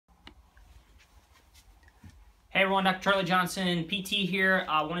Hey everyone, Dr. Charlie Johnson, PT here.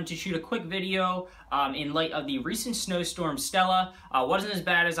 I wanted to shoot a quick video in light of the recent snowstorm Stella. Wasn't as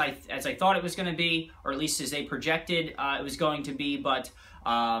bad as I thought it was going to be, or at least as they projected it was going to be, but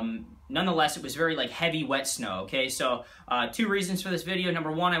nonetheless, it was very heavy, wet snow, okay? So two reasons for this video.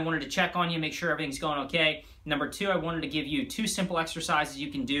 Number one, I wanted to check on you, make sure everything's going okay. Number two, I wanted to give you two simple exercises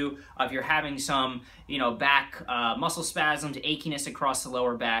you can do if you're having some, back muscle spasms, achiness across the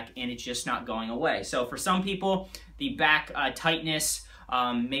lower back, and it's just not going away. So for some people, the back tightness,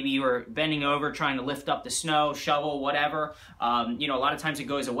 maybe you were bending over trying to lift up the snow, shovel, whatever. A lot of times it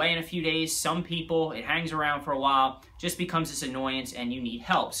goes away in a few days. Some people, it hangs around for a while, just becomes this annoyance and you need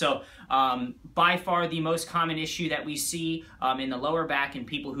help. So by far the most common issue that we see in the lower back in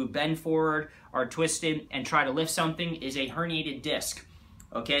people who bend forward, are twisted, and try to lift something is a herniated disc.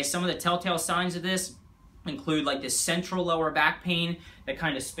 Okay, some of the telltale signs of this include this central lower back pain that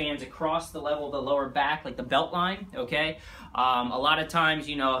kind of spans across the level of the lower back, like the belt line, okay? A lot of times,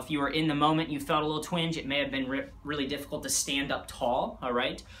 if you were in the moment, you felt a little twinge, it may have been really difficult to stand up tall, all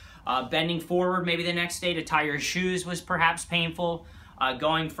right? Bending forward maybe the next day to tie your shoes was perhaps painful.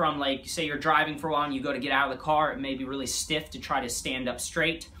 Going from, say you're driving for a while and you go to get out of the car, it may be really stiff to try to stand up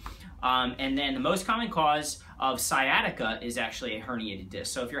straight. And then the most common cause of sciatica is actually a herniated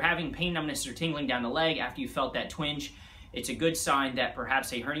disc. So if you're having pain, numbness, or tingling down the leg after you felt that twinge, it's a good sign that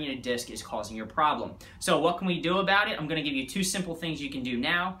perhaps a herniated disc is causing your problem. So what can we do about it? I'm going to give you two simple things you can do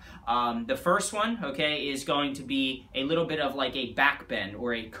now. The first one, okay, is going to be a little bit of a back bend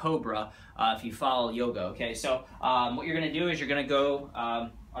or a cobra if you follow yoga, okay? So what you're going to do is you're going to go,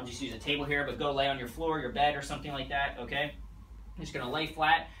 I'll just use a table here, but go lay on your floor, your bed, or something like that, okay? You're just going to lay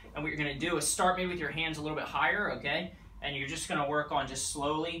flat, and what you're going to do is start maybe with your hands a little bit higher, okay? And you're just going to work on just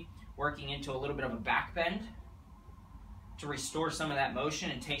slowly working into a little bit of a back bend to restore some of that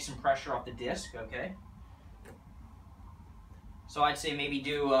motion and take some pressure off the disc, okay? So I'd say maybe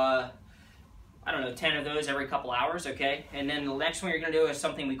do, 10 of those every couple hours, okay? And then the next one you're going to do is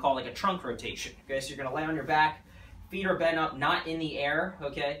something we call a trunk rotation, okay? So you're going to lay on your back, feet are bent up, not in the air,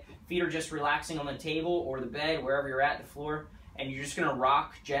 okay? Feet are just relaxing on the table or the bed, wherever you're at, the floor. And you're just going to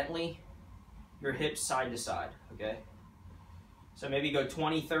rock gently your hips side to side, okay? So maybe go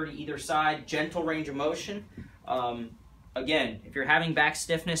 20, 30 either side, gentle range of motion. Again, if you're having back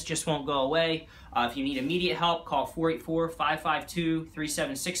stiffness, just won't go away. If you need immediate help, call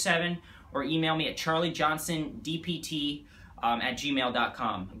 484-552-3767 or email me at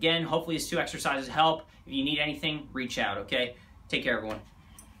charliejohnsondpt@gmail.com. Again, hopefully these two exercises help. If you need anything, reach out, okay? Take care, everyone.